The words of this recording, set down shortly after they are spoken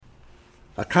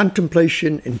a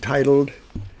contemplation entitled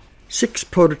 6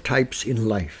 Prototypes in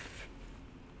Life.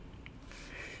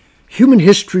 Human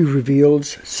history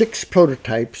reveals 6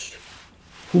 prototypes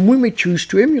whom we may choose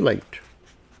to emulate,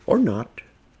 or not.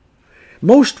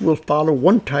 Most will follow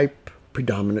one type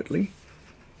predominantly,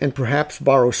 and perhaps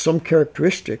borrow some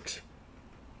characteristics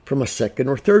from a second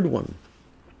or third one.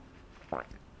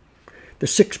 The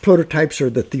 6 prototypes are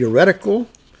the theoretical,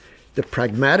 the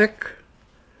pragmatic,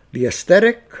 the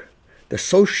aesthetic, the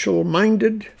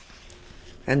social-minded,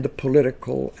 and the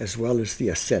political, as well as the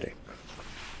ascetic.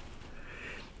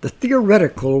 The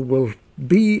theoretical will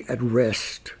be at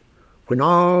rest when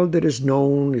all that is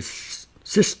known is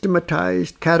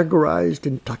systematized, categorized,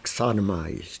 and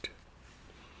taxonomized.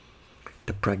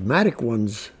 The pragmatic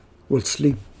ones will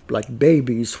sleep like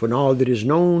babies when all that is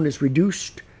known is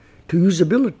reduced to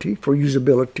usability for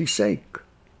usability's sake.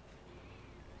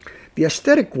 The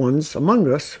aesthetic ones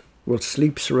among us will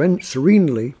sleep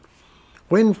serenely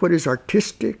when what is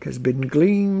artistic has been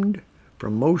gleaned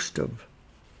from most of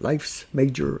life's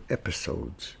major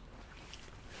episodes.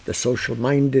 The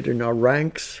social-minded in our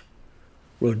ranks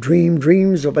will dream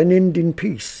dreams of unending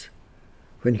peace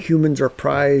when humans are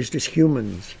prized as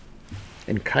humans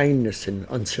and kindness and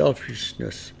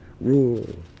unselfishness rule.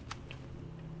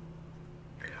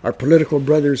 Our political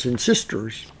brothers and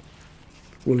sisters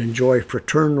will enjoy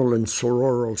fraternal and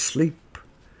sororal sleep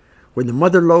when the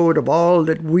mother lode of all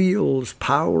that wields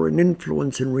power and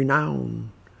influence and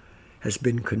renown has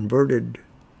been converted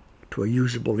to a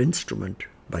usable instrument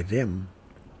by them.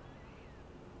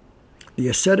 The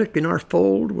ascetic in our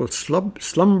fold will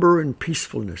slumber in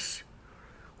peacefulness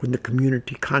when the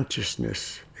community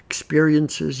consciousness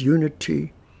experiences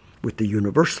unity with the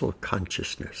universal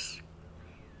consciousness.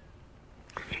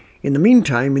 In the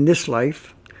meantime, in this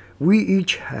life, we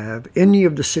each have any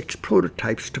of the 6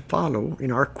 prototypes to follow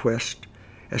in our quest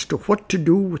as to what to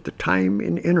do with the time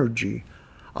and energy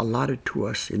allotted to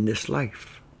us in this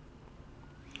life.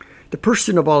 The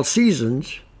person of all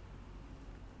seasons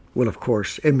will, of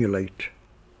course, emulate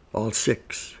all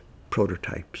 6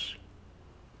 prototypes.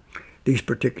 These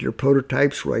particular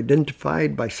prototypes were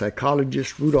identified by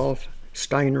psychologist Rudolf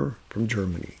Steiner from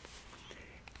Germany.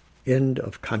 End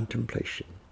of Contemplation.